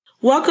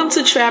Welcome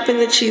to Trapping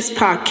the Cheese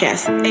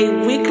Podcast,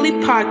 a weekly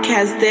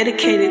podcast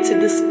dedicated to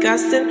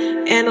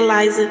discussing,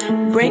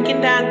 analyzing,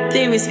 breaking down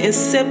theories, and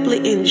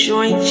simply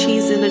enjoying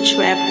Cheese in the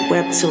Trap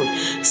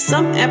webtoon.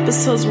 Some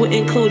episodes will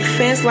include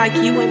fans like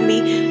you and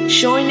me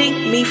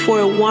joining me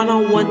for a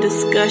one-on-one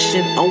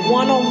discussion, a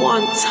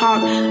one-on-one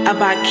talk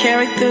about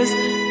characters,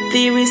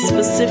 theories,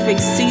 specific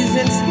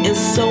seasons, and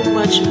so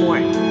much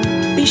more.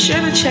 Be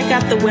sure to check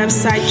out the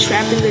website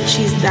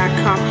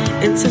trappingthecheese.com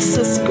and to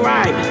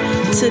subscribe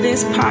to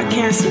this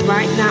podcast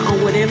right now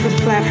on whatever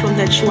platform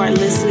that you are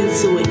listening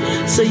to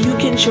it so you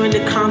can join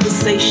the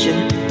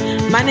conversation.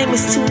 My name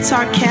is Toon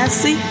Talk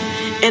Cassie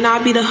and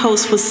I'll be the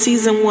host for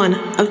season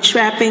 1 of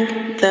Trapping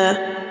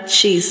the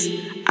Cheese.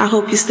 I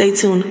hope you stay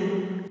tuned.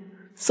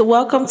 So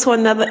welcome to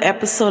another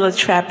episode of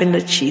Trapping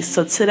the Cheese.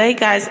 So today,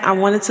 guys, I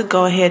wanted to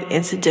go ahead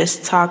and to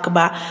just talk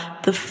about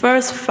the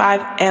first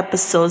 5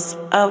 episodes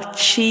of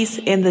Cheese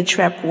in the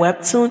Trap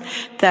webtoon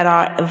that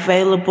are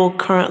available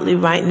currently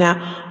right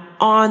now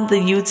on the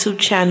YouTube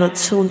channel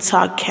Toon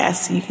Talk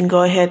Cassie. You can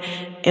go ahead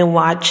and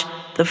watch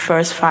the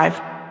first 5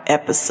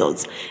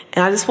 episodes.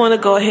 And I just want to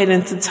go ahead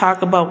and to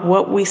talk about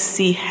what we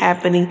see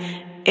happening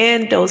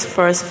in those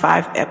first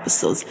 5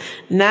 episodes.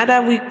 Now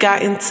that we've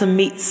gotten to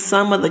meet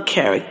some of the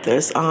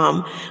characters,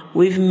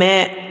 we've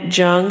met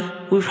Jung,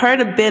 we've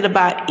heard a bit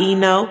about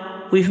Ino,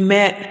 we've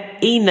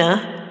met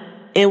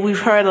Ina, and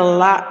we've heard a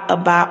lot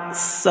about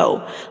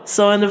So.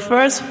 So in the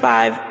first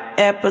 5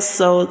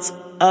 episodes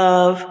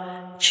of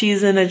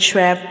Cheese in the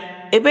Trap,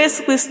 it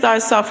basically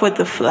starts off with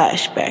a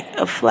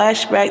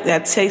flashback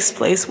that takes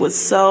place with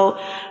So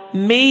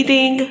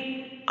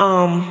meeting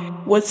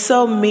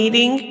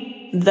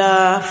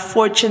the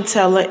fortune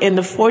teller, and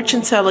the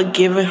fortune teller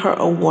giving her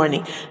a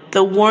warning.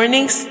 The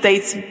warning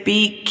states,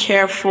 be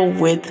careful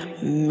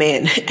with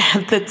men.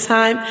 At the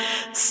time,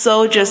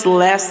 So just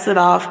laughs it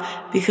off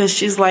because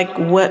she's like,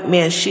 what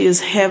man? She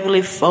is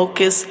heavily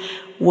focused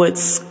with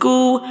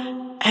school,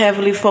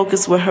 heavily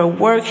focused with her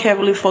work,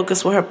 heavily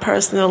focused with her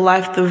personal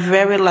life. The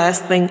very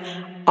last thing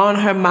on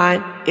her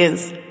mind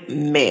is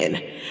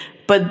men.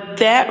 But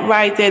that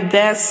right there,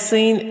 that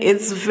scene,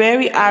 it's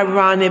very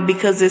ironic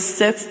because it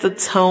sets the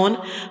tone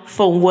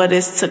for what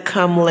is to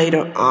come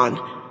later on.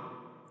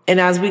 And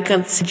as we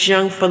can see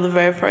Jung for the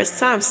very first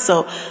time.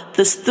 So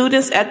the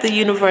students at the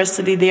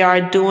university, they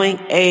are doing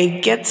a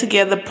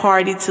get-together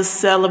party to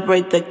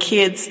celebrate the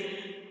kids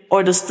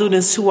or the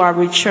students who are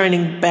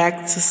returning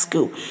back to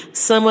school.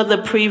 Some of the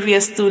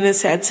previous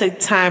students had took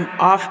time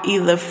off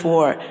either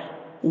for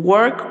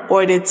work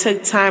or they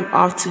took time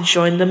off to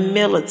join the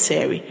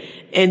military.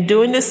 And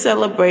during the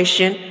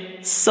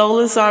celebration, Sol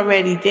is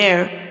already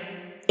there,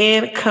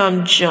 and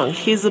come Jung.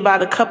 He's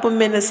about a couple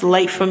minutes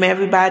late from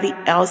everybody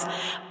else,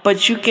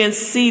 but you can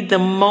see the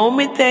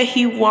moment that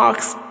he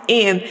walks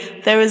in,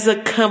 there is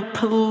a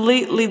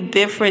completely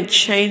different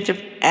change of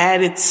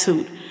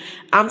attitude.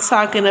 I'm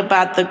talking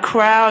about the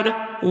crowd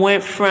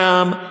went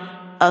from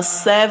a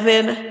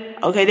 7,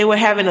 okay, they were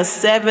having a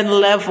 7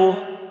 level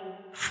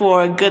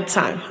for a good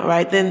time, all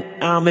right? Then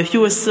if you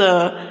was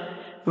to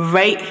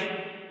rate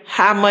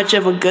how much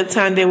of a good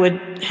time they were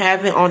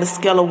having on a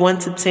scale of 1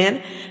 to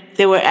 10,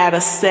 they were at a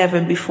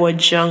 7 before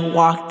Jung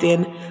walked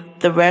in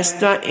the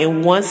restaurant.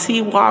 And once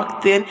he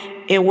walked in,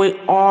 it went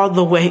all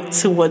the way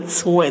to a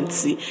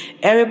 20.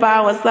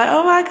 Everybody was like,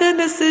 oh my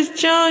goodness,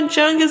 it's Jung.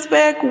 Jung is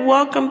back.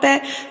 Welcome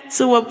back.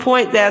 To a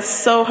point that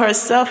So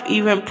herself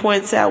even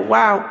points out,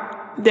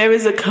 wow, there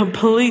is a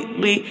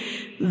completely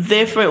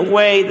different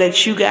way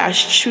that you guys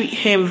treat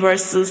him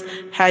versus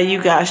how you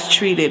guys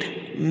treated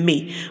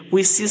me.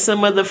 We see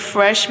some of the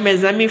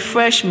freshmen,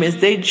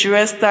 they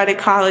just started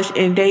college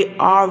and they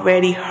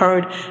already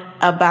heard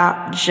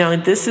about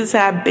Jung. This is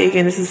how big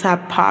and this is how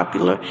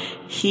popular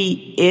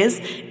he is.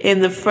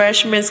 And the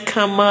freshmen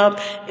come up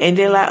and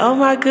they're like, oh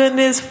my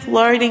goodness,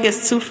 flirting.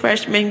 It's 2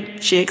 freshman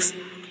chicks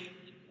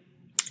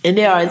and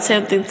they are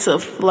attempting to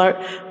flirt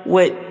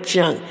with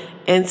Jung.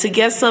 And to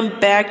get some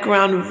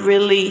background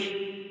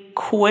really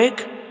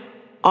quick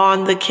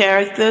on the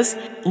characters,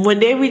 when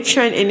they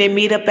return and they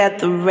meet up at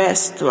the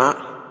restaurant,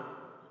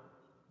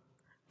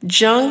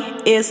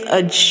 Jung is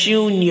a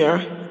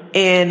junior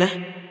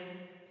in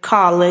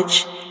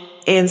college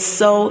and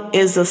So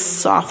is a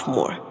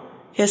sophomore.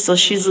 Okay, so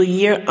she's a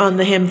year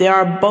under him. They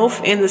are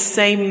both in the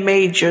same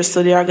major,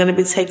 so they are going to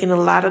be taking a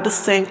lot of the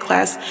same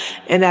class,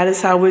 and that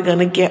is how we're going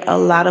to get a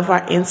lot of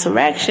our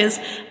interactions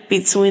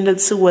between the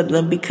two of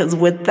them, because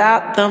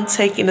without them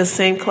taking the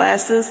same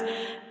classes,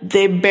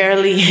 they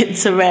barely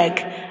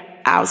interact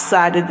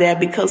outside of that,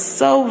 because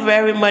So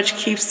very much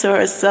keeps to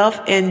herself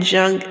and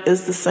Jung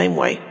is the same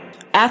way.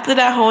 After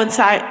that whole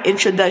entire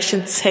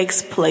introduction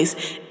takes place,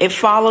 it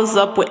follows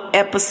up with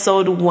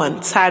episode 1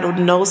 titled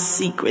No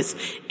Secrets.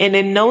 And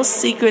in No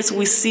Secrets,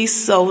 we see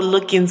So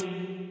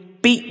looking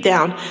beat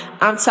down.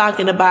 I'm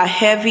talking about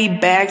heavy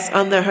bags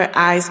under her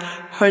eyes.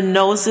 Her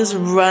nose is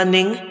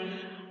running.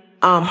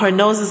 Her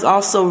nose is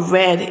also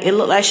red. It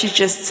looked like she's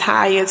just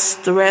tired,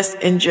 stressed,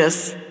 and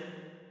just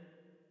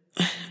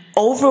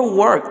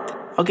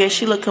overworked. Okay,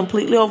 she looked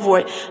completely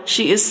overworked.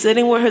 She is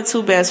sitting with her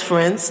 2 best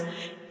friends.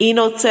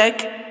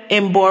 Inotek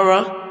and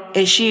Bora,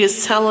 and she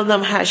is telling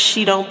them how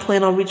she don't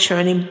plan on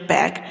returning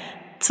back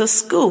to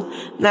school.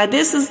 Now,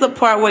 this is the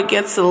part where it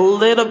gets a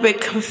little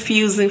bit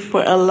confusing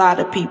for a lot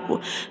of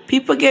people.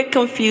 People get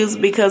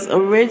confused because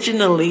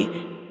originally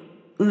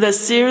the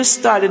series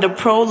started a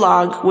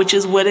prologue, which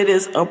is what it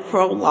is, a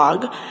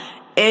prologue,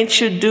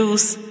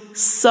 introduced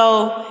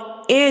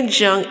So and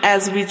Jung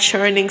as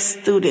returning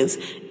students.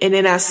 And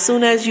then as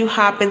soon as you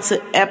hop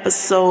into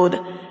episode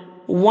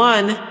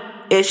 1,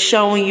 it's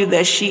showing you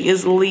that she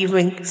is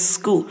leaving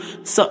school.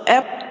 So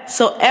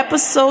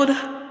episode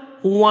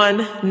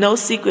 1, No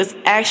Secrets,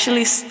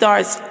 actually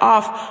starts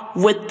off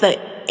with the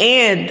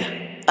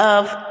end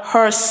of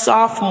her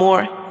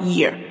sophomore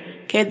year.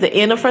 Okay, the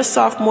end of her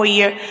sophomore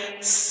year.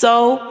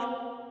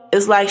 So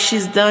it's like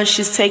she's done.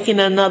 She's taking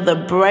another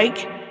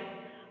break.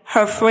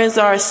 Her friends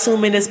are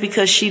assuming it's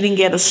because she didn't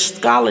get a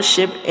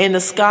scholarship, and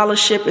the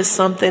scholarship is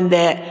something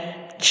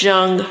that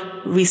Jung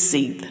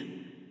received.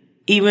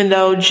 Even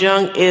though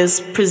Jung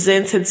is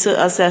presented to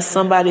us as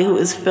somebody who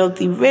is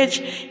filthy rich,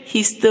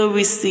 he still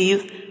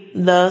received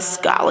the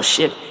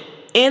scholarship.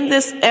 In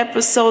this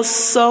episode,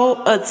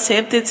 So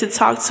attempted to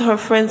talk to her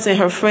friends, and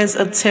her friends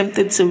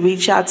attempted to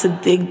reach out to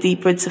dig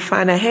deeper to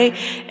find out, hey,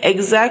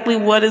 exactly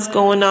what is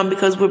going on,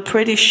 because we're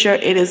pretty sure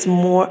it is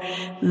more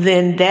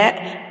than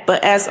that.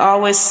 But as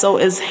always, So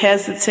is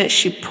hesitant.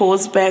 She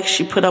pulls back,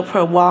 she put up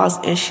her walls,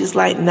 and she's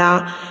like,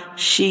 nah,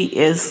 she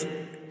is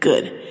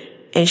good.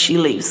 And she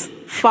leaves.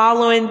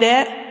 Following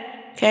that,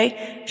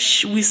 okay,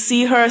 we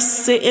see her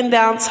sitting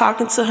down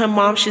talking to her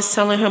mom. She's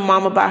telling her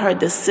mom about her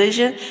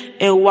decision.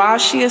 And while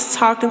she is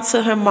talking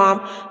to her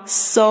mom,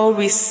 So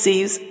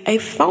receives a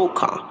phone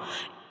call.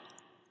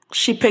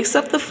 She picks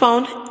up the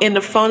phone, and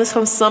the phone is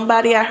from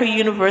somebody at her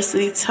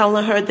university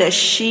telling her that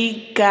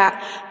she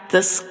got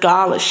the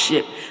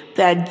scholarship,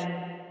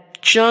 that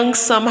Jung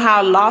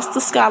somehow lost the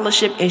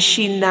scholarship and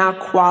she now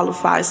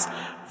qualifies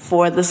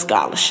for the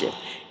scholarship.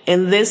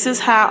 And this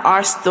is how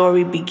our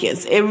story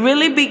begins. It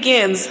really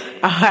begins,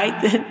 all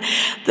right?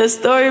 The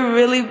story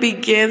really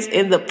begins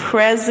in the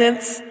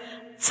present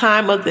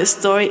time of this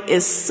story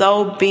is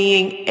So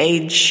being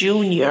a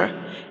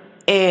junior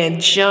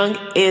and Jung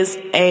is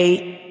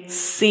a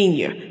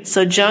senior.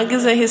 So Jung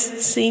is in his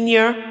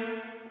senior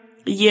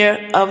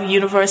year of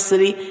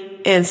university,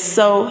 and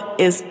So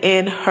is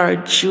in her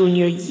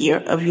junior year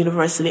of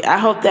university. I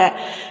hope that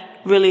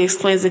really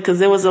explains it, because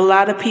there was a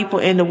lot of people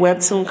in the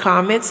webtoon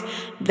comments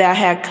that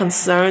had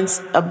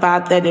concerns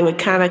about that. They were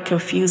kind of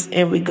confused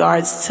in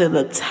regards to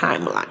the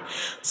timeline.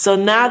 So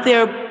now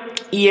there are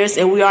years,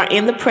 and we are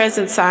in the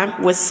present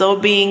time with So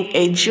being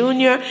a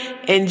junior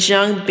and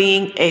Jung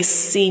being a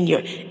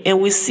senior.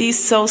 And we see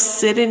So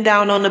sitting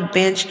down on the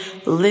bench,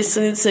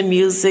 listening to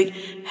music,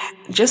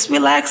 just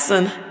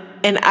relaxing.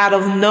 And out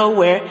of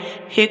nowhere,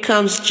 here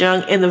comes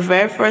Jung. And the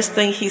very first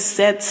thing he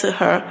said to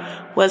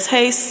her was,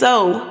 hey,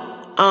 So,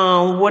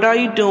 what are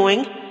you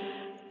doing?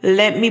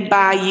 Let me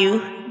buy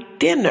you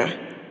dinner,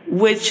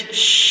 which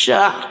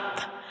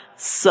shocked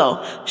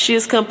So. She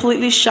is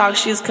completely shocked.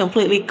 She is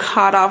completely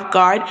caught off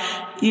guard.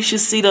 You should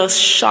see the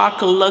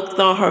shock look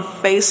on her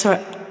face. Her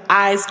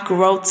eyes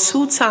grow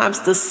 2 times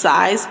the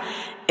size,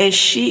 and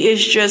she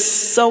is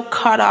just so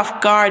caught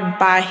off guard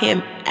by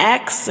him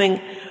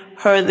asking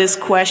her this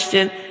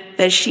question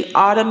that she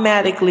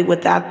automatically,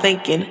 without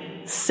thinking,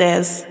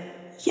 says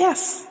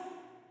yes.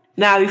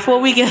 Now, before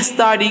we get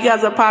started, you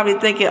guys are probably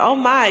thinking, oh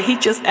my, he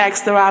just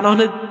asked her out on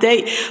a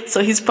date.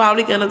 So he's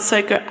probably going to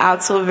take her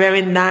out to a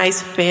very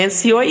nice,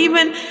 fancy, or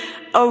even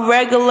a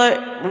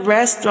regular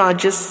restaurant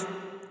just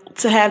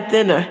to have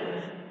dinner.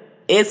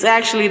 It's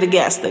actually the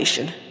gas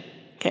station.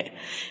 Okay.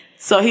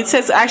 So he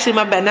takes, actually,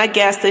 my bad, not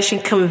gas station,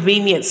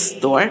 convenience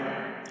store,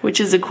 which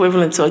is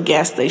equivalent to a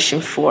gas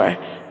station for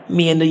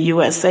me in the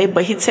USA.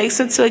 But he takes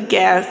her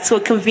to a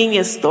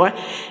convenience store.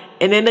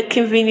 And in the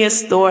convenience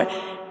store,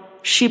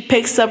 she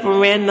picks up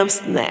random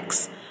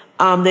snacks.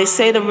 They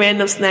say the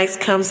random snacks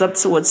comes up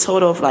to a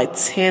total of like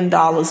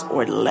 $10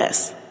 or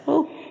less.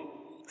 Ooh.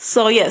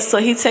 So yes, so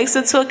he takes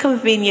her to a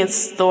convenience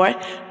store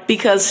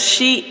because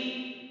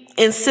she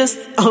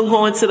insists on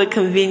going to the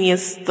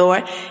convenience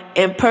store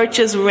and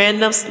purchase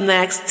random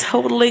snacks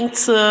totaling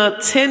to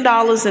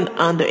 $10 and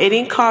under. It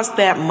didn't cost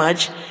that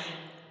much.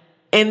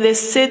 And they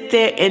sit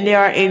there and they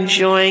are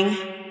enjoying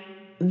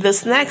the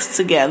snacks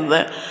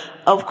together.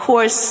 Of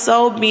course,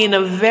 So, being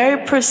a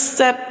very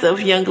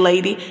perceptive young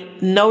lady,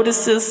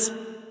 notices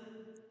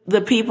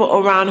the people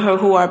around her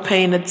who are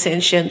paying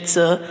attention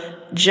to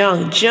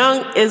Jung.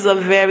 Jung is a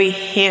very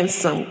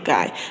handsome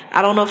guy.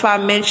 I don't know if I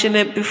mentioned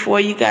it before,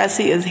 you guys.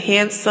 He is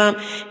handsome.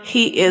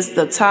 He is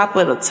the top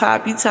of the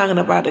top. You're talking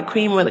about the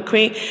cream of the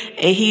cream.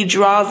 And he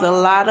draws a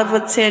lot of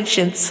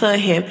attention to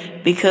him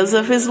because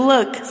of his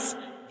looks.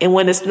 And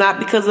when it's not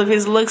because of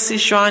his looks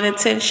he's drawing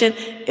attention,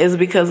 it's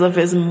because of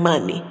his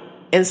money.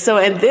 And so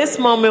in this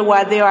moment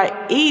while they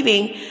are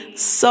eating,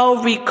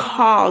 So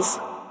recalls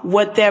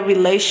what their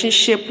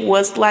relationship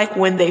was like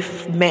when they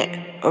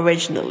met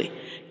originally.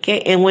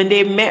 Okay, and when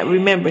they met,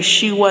 remember,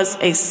 she was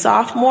a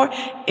sophomore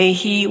and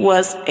he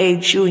was a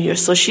junior.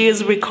 So she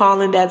is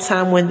recalling that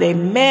time when they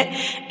met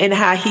and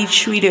how he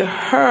treated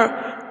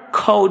her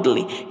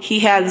coldly. He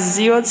had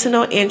zero to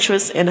no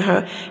interest in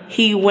her.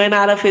 He went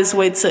out of his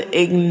way to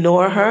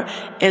ignore her.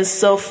 And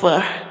so for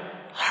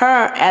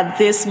her at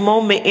this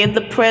moment in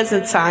the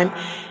present time,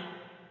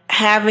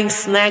 having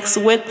snacks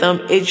with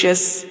them, it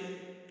just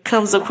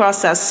comes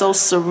across as so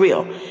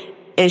surreal.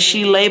 And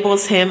she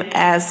labels him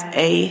as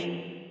a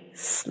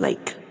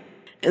snake.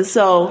 And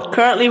so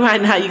currently right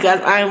now, you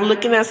guys, I am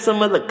looking at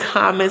some of the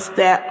comments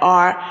that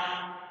are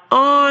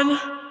on,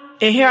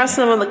 and here are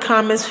some of the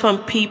comments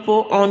from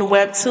people on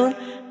Webtoon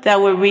that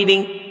were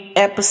reading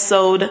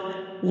episode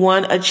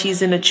 1 of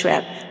Cheese in the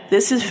Trap.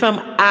 This is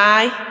from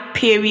I.M.Red,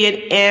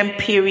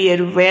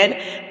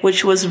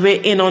 which was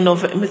written on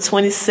November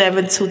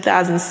 27,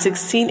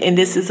 2016, and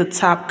this is a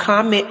top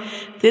comment.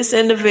 This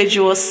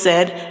individual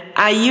said,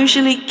 I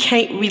usually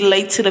can't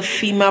relate to the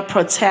female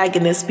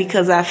protagonist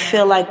because I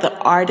feel like the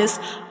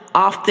artists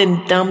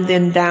often dumb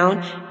them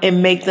down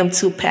and make them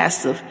too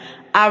passive.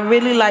 I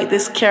really like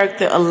this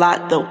character a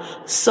lot though.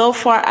 So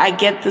far, I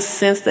get the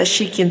sense that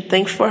she can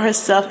think for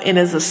herself and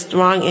is a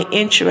strong and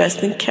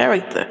interesting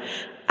character.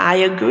 I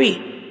agree.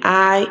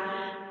 I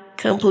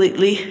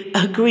completely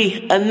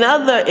agree.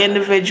 Another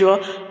individual,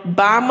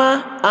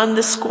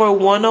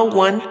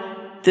 Bama_101,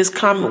 this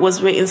comment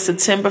was written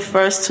September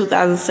 1st,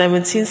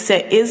 2017,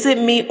 said, is it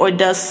me or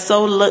does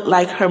So look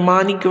like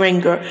Hermione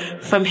Granger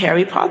from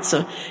Harry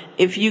Potter?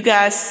 If you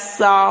guys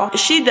saw,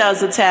 she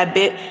does a tad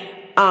bit.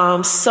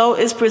 So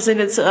is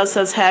presented to us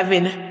as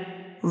having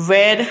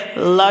red,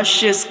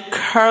 luscious,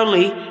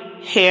 curly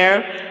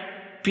hair,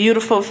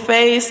 beautiful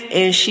face,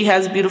 and she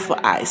has beautiful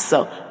eyes.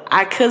 So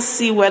I could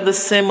see where the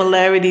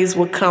similarities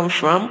would come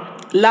from.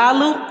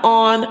 Lalu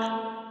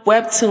on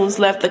Webtoons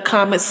left a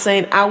comment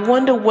saying, I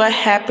wonder what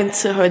happened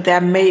to her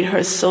that made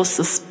her so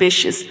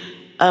suspicious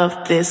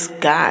of this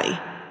guy.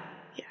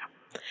 Yeah.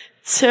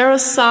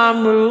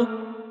 Terasamru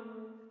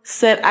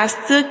said, I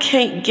still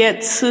can't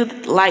get to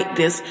like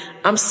this.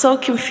 I'm so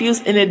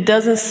confused and it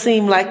doesn't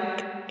seem like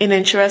an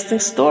interesting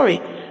story.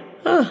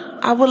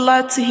 I would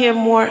love to hear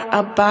more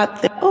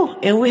about that. Oh,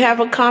 and we have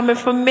a comment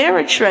from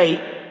Maritrey.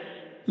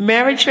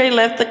 Maritrey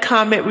left a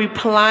comment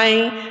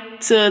replying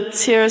to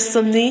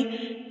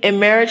Terasamni. And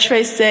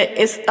Maritrey said,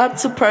 it's up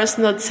to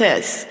personal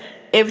taste.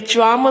 If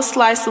drama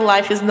slice of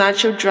life is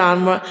not your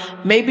drama,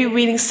 maybe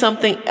reading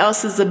something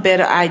else is a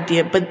better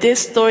idea. But this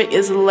story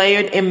is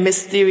layered and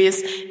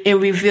mysterious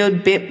and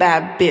revealed bit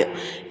by bit.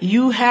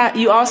 You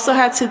also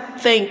have to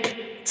think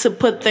to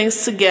put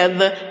things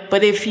together,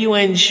 but if you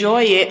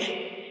enjoy it,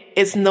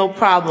 it's no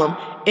problem.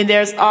 And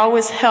there's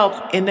always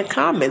help in the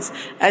comments.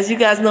 As you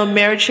guys know,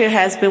 Maritrey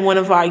has been one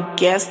of our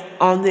guests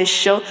on this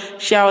show.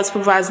 She always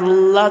provides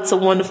lots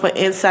of wonderful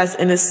insights,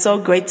 and it's so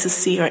great to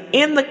see her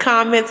in the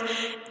comments,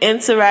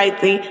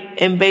 interacting,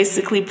 and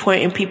basically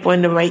pointing people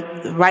in the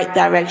right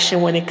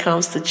direction when it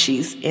comes to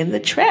Cheese in the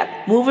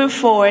Trap. Moving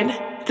forward,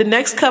 the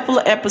next couple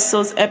of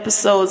episodes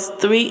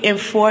 3 and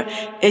 4,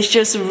 is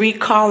just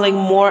recalling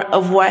more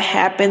of what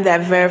happened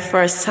that very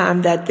first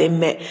time that they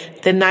met.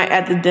 The night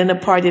at the dinner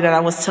party that I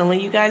was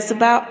telling you guys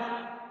about.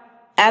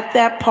 At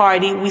that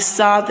party, we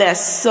saw that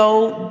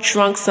So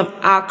drunk some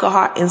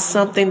alcohol in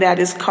something that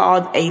is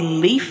called a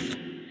leaf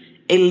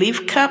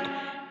cup,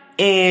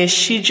 and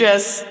she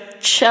just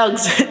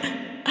chugs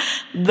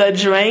the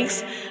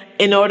drinks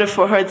in order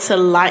for her to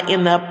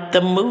lighten up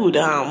the mood.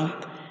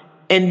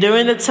 And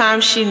during the time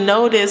she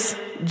noticed,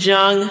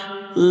 Jung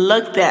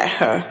looked at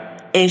her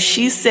and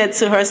she said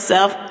to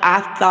herself,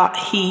 I thought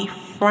he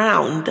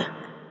frowned.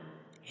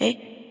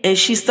 Okay? And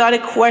she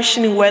started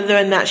questioning whether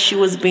or not she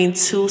was being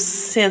too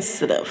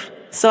sensitive.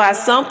 So at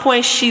some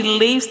point she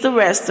leaves the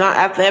restaurant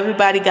after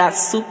everybody got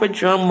super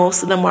drunk.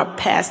 Most of them are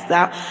passed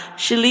out.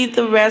 She leaves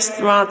the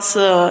restaurant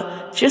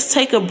to just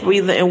take a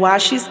breather. And while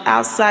she's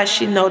outside,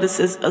 she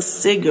notices a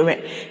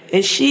cigarette.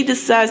 And she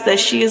decides that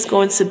she is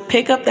going to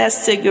pick up that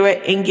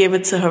cigarette and give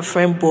it to her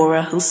friend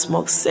Bora, who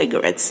smokes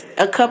cigarettes.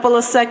 A couple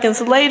of seconds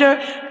later,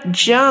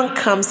 Jung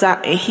comes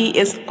out and he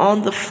is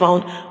on the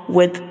phone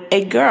with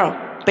a girl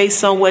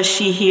based on what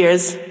she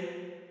hears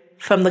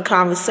from the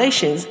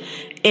conversations.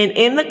 And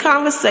in the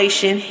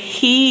conversation,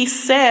 he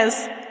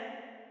says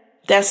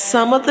that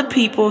some of the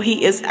people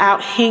he is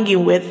out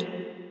hanging with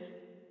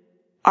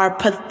are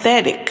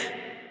pathetic.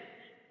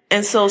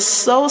 And so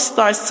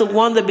starts to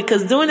wonder,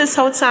 because during this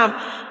whole time,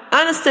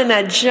 I understand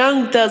that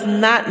Jung does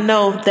not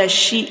know that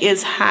she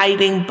is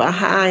hiding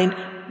behind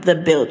the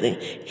building.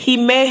 He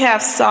may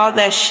have saw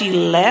that she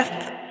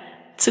left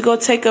to go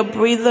take a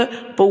breather,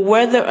 but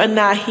whether or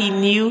not he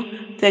knew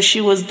that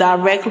she was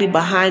directly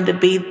behind the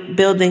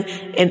building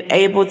and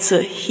able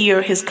to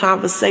hear his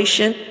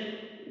conversation,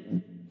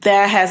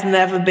 that has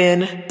never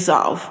been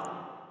resolved.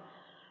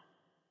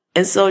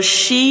 And so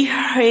she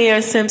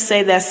hears him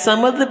say that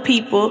some of the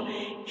people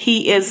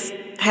he is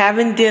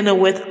having dinner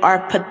with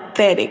are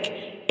pathetic,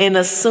 and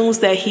assumes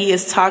that he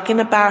is talking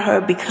about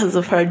her because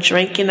of her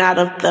drinking out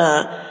of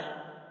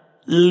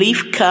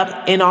leaf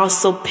cup and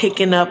also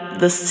picking up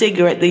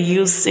the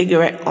used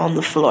cigarette on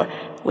the floor,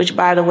 which,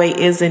 by the way,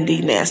 is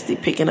indeed nasty,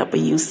 picking up a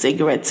used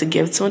cigarette to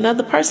give to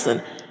another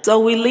person. So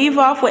we leave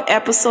off with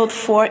episode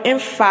 4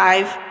 and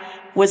 5,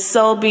 with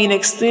Sol being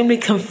extremely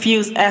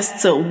confused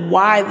as to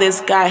why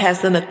this guy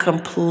has done a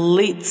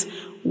complete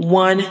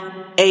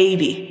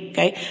 180.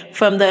 Okay,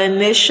 from the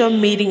initial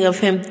meeting of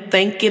him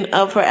thinking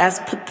of her as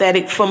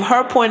pathetic, from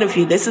her point of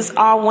view. This is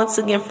all once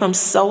again from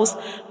Sol's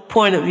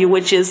point of view,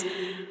 which is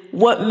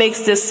what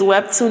makes this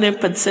webtoon in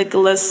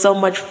particular so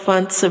much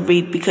fun to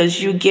read,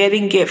 because you're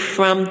getting it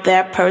from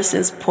that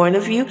person's point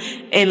of view.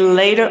 And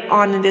later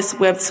on in this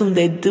webtoon,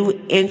 they do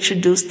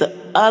introduce the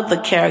other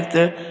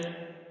character,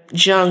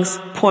 Jung's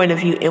point of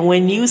view. And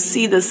when you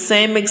see the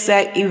same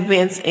exact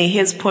events in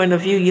his point of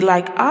view, you're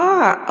like,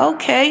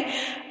 okay,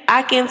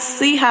 I can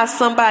see how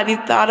somebody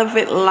thought of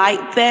it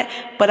like that,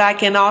 but I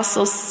can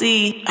also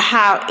see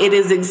how it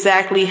is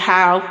exactly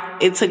how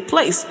it took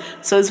place.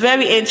 So it's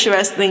very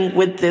interesting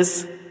with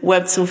this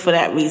webtoon for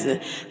that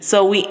reason.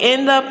 So we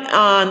end up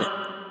on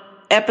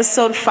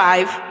episode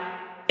 5,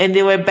 and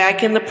then we're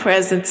back in the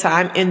present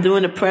time. And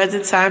during the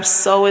present time,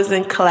 So is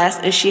in class,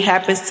 and she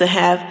happens to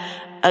have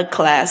a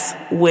class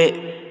with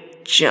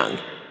Jung.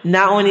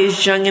 Not only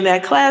is Jung in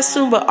that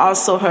classroom, but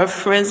also her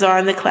friends are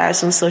in the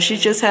classroom. So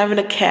she's just having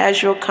a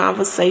casual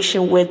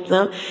conversation with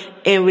them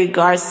in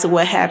regards to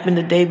what happened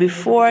the day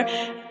before.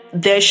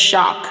 They're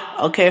shocked.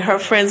 Okay, her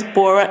friends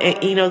Bora and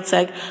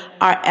Enotech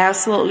are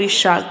absolutely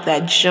shocked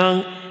that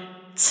Jung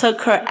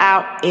took her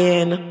out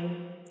and,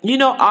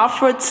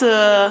 offered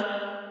to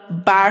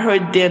buy her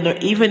dinner,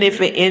 even if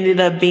it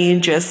ended up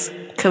being just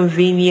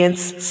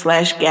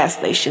convenience/gas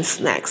station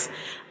snacks.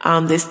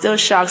 They're still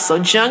shocked. So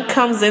Jung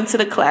comes into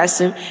the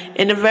classroom,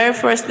 and the very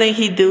first thing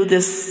he do,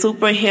 this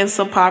super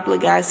handsome, popular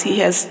guy, he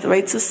heads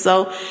straight to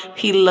So.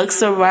 He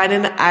looks her right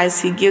in the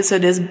eyes. He gives her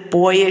this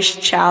boyish,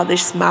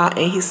 childish smile,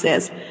 and he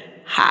says,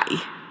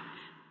 "Hi."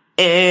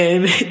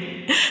 And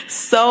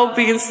So,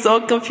 being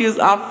so confused,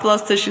 all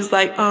flustered, she's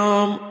like,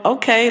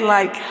 okay,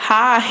 like,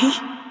 hi.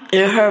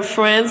 And her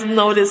friends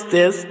notice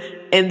this,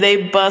 and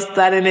they bust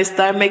out and they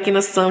start making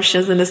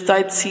assumptions, and they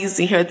start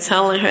teasing her,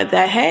 telling her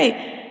that,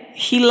 hey,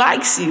 he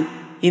likes you.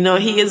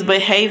 He is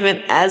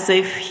behaving as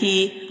if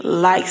he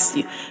likes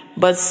you.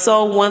 But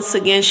So, once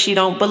again, she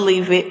don't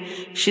believe it.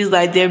 She's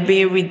like, they're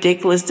being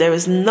ridiculous. There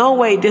is no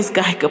way this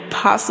guy could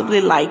possibly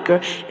like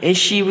her. And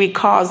she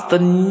recalls the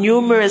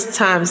numerous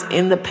times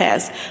in the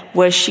past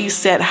where she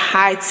said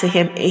hi to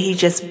him and he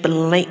just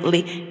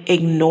blatantly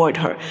ignored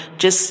her.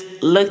 Just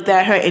looked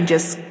at her and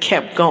just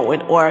kept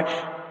going, or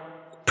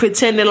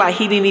pretended like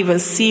he didn't even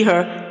see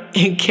her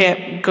and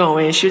kept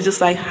going. She was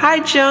just like, "Hi,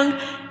 Jung."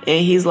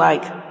 And he's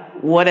like,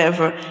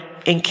 "Whatever,"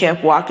 and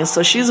kept walking.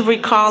 So she's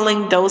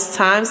recalling those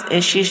times,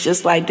 and she's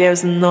just like,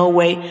 there's no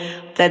way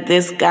that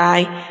this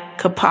guy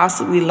could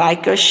possibly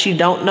like her. She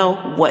don't know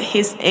what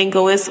his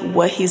angle is,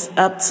 what he's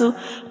up to.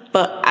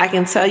 But I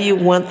can tell you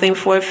one thing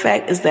for a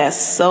fact is that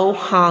So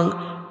Hong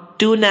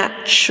do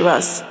not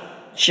trust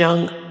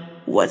Jung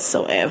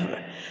whatsoever.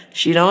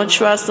 She don't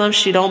trust him.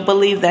 She don't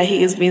believe that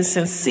he is being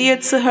sincere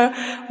to her,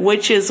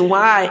 which is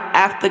why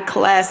after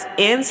class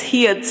ends,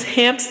 he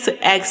attempts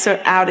to ask her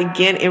out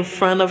again in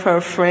front of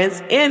her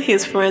friends and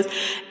his friends.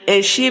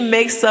 And she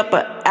makes up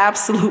an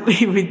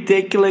absolutely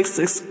ridiculous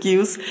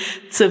excuse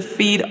to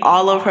feed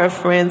all of her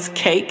friends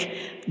cake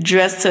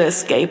just to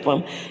escape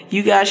him.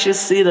 You guys should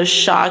see the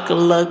shocked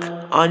look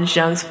on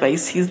Jung's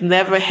face. He's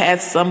never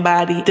had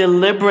somebody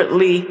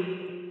deliberately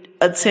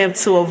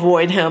attempt to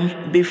avoid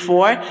him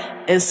before,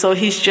 and so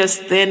he's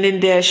just standing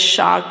there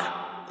shocked,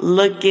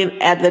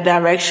 looking at the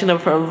direction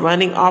of her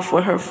running off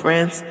with her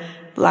friends,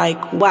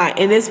 like, why?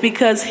 And it's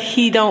because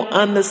he don't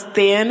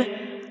understand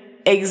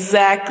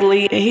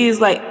exactly, and he's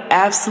like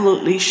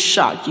absolutely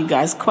shocked, you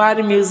guys. Quite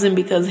amusing,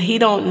 because he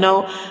don't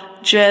know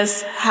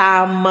just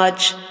how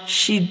much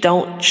she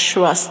don't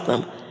trust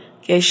them.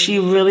 Okay, she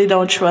really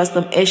don't trust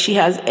them, and she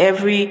has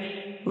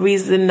every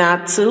reason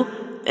not to.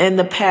 In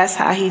the past,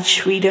 how he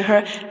treated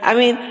her. I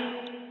mean,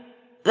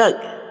 look,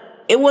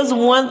 it was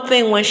one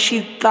thing when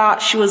she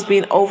thought she was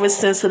being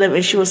oversensitive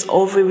and she was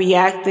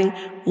overreacting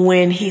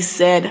when he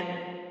said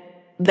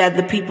that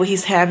the people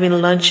he's having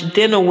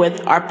dinner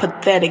with are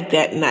pathetic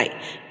that night.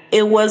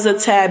 It was a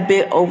tad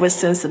bit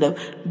oversensitive.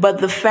 But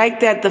the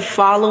fact that the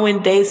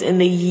following days in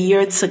the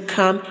year to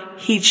come,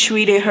 he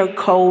treated her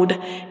cold,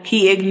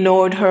 he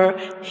ignored her,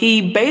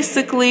 he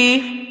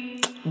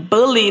basically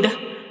bullied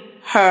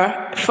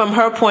her. From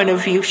her point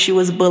of view, she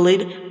was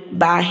bullied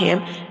by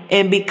him.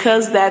 And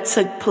because that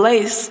took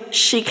place,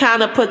 she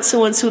kind of put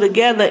 2 and 2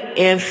 together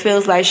and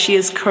feels like she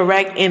is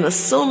correct in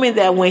assuming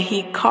that when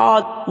he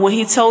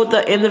told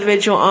the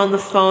individual on the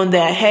phone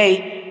that,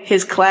 hey,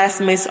 his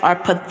classmates are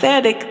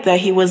pathetic, that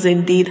he was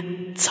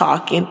indeed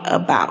talking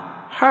about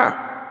her,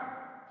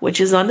 which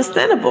is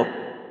understandable.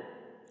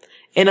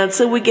 And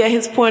until we get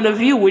his point of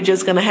view, we're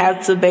just going to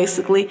have to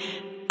basically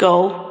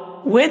go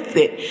with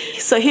it.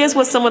 So here's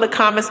what some of the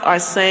comments are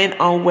saying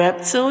on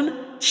Webtoon.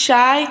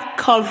 Shai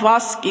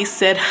Kolvosky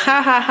said,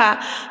 "Ha ha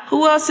ha,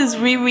 who else is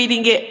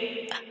rereading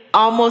it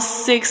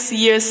almost 6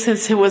 years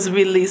since it was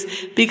released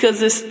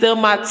because it's still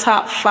my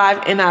top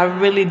 5 and I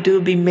really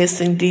do be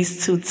missing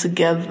these two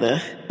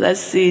together. Let's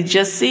see.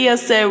 Jasia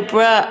said,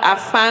 bruh, I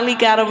finally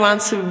got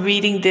around to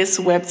reading this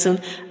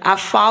webtoon. I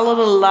followed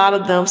a lot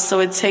of them, so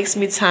it takes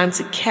me time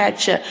to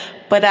catch up,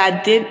 but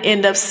I did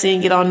end up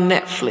seeing it on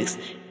Netflix.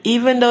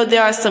 Even though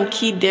there are some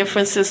key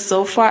differences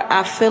so far,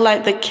 I feel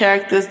like the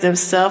characters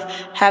themselves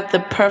have the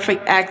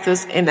perfect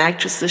actors and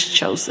actresses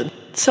chosen.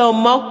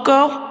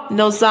 Tomoko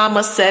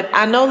Nozama said,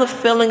 I know the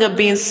feeling of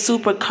being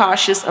super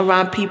cautious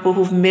around people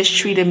who've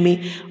mistreated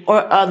me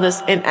or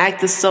others and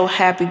acted so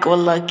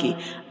happy-go-lucky.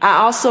 I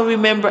also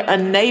remember a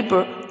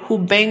neighbor who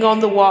banged on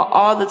the wall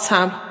all the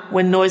time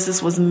when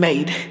noises was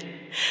made.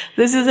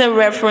 This is in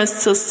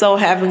reference to So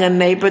having a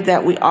neighbor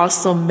that we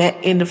also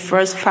met in the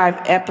first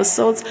 5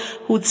 episodes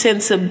who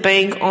tend to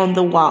bang on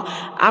the wall.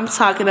 I'm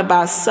talking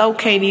about So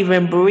can't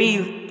even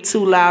breathe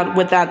too loud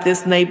without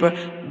this neighbor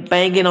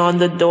banging on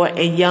the door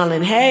and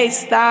yelling, hey,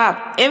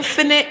 stop.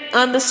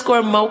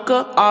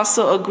 Infinite_Mocha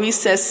also agrees,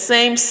 says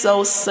same,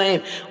 so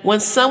same. When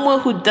someone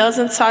who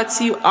doesn't talk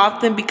to you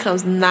often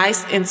becomes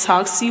nice and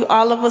talks to you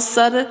all of a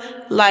sudden,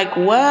 like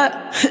what?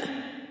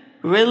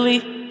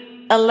 Really?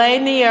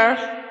 Elenier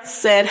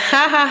said,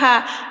 ha ha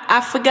ha, I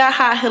forgot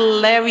how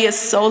hilarious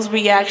Soul's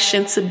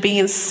reaction to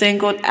being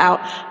singled out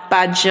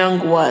by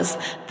Jung was.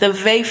 The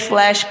vague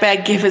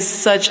flashback gives it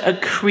such a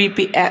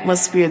creepy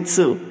atmosphere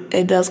too.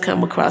 It does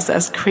come across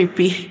as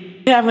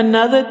creepy. We have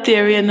another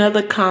theory,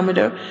 another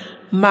commenter.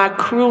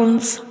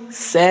 Macroons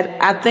said,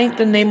 I think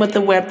the name of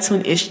the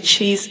webtoon is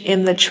Cheese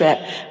in the Trap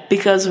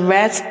because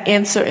rats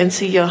enter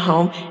into your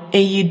home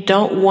and you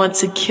don't want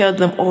to kill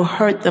them or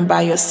hurt them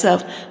by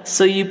yourself.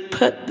 So you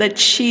put the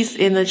cheese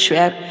in the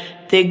trap.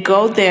 They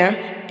go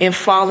there and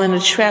fall in the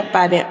trap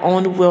by their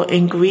own will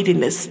and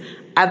greediness.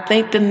 I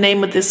think the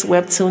name of this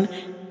webtoon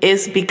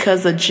is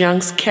because of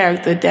Jung's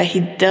character, that he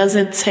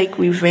doesn't take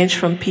revenge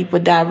from people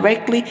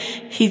directly.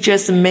 He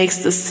just makes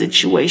the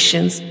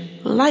situations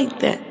like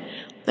that.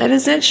 That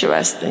is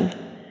interesting.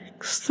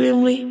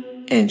 Extremely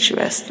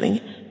interesting.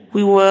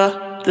 We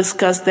will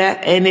discuss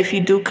that. And if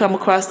you do come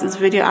across this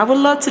video, I would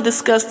love to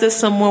discuss this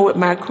some more with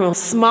my crew.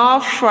 Small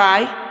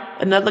Fry,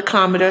 another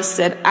commenter,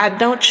 said, I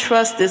don't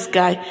trust this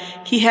guy.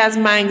 He has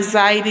my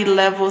anxiety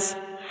levels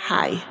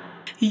high.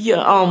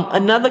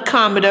 Another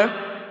commenter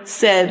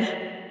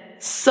said,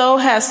 So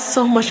has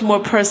so much more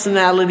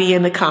personality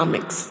in the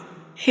comics.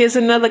 Here's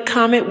another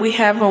comment we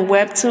have on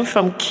Webtoon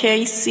from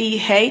KC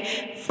Hay.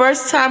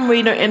 First time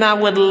reader, and I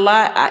would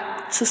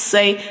like to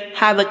say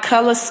how the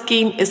color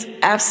scheme is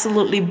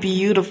absolutely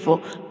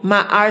beautiful.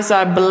 My eyes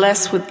are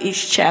blessed with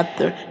each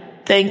chapter.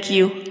 Thank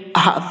you,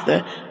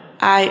 author.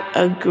 I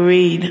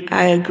agree.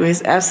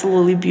 It's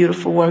absolutely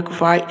beautiful work of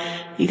art.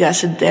 You guys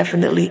should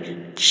definitely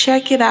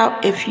check it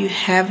out if you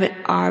haven't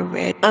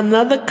already.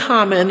 Another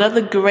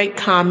great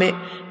comment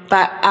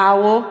by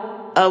Owl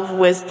of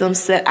Wisdom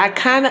said, I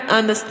kind of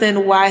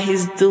understand why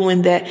he's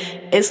doing that.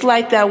 It's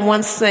like that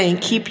one saying,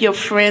 keep your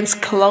friends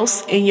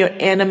close and your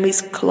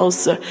enemies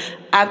closer.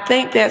 I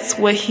think that's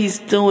what he's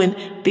doing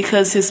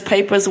because his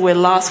papers were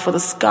lost for the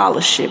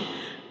scholarship.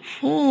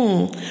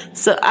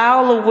 So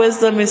Owl of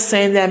Wisdom is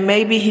saying that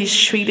maybe he's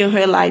treating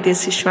her like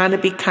this. He's trying to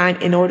be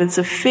kind in order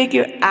to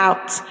figure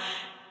out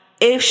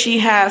if she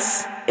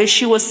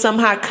was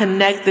somehow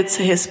connected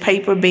to his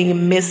paper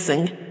being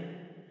missing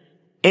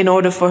in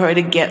order for her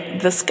to get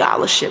the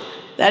scholarship.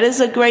 That is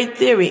a great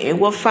theory, and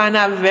we'll find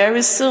out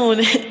very soon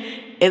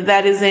if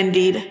that is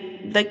indeed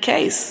the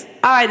case.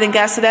 All right, then,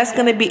 guys, so that's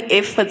going to be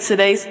it for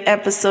today's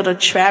episode of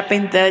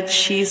Trapping the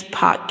Cheese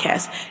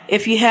podcast.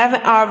 If you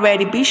haven't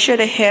already, be sure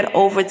to head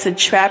over to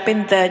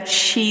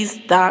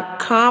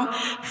trappingthecheese.com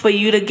for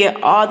you to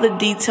get all the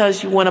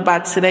details you want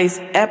about today's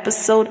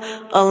episode,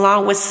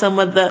 along with some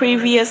of the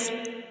previous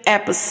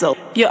episode.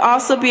 You'll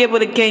also be able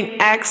to gain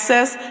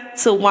access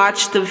to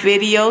watch the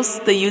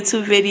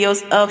YouTube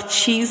videos of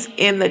Cheese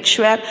in the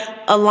Trap,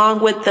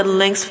 along with the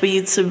links for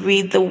you to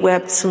read the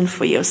webtoon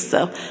for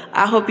yourself.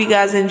 I hope you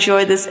guys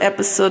enjoyed this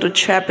episode of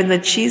Trapping the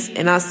Cheese,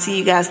 and I'll see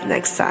you guys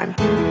next time.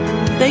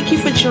 Thank you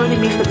for joining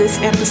me for this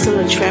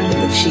episode of Trapping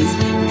the Cheese.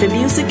 The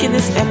music in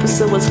this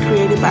episode was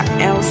created by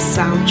L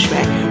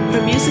Soundtrack.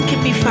 Her music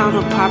can be found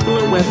on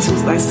popular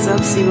webtoons like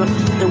Sub-Zero,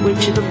 The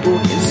Witch and the Bull,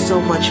 and so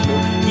much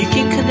more. You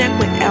can connect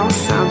with L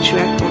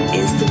Soundtrack on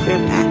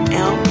Instagram at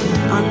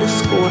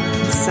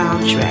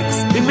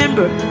L_soundtracks.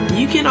 Remember,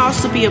 you can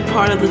also be a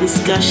part of the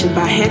discussion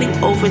by heading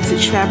over to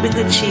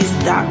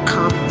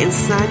trappingthecheese.com and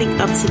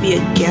signing up to be a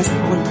guest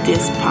on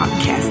this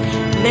podcast.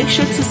 Make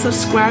sure to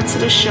subscribe to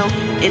the show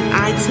in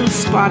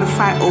iTunes,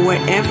 Spotify, or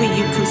wherever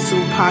you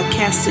consume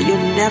podcasts so you'll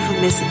never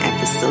miss an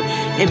episode.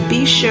 And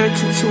be sure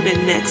to tune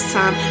in next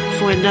time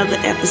for another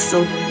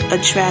episode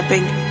of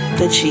Trapping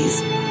the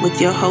Cheese with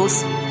your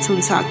host,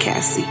 Toontalk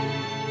Cassie.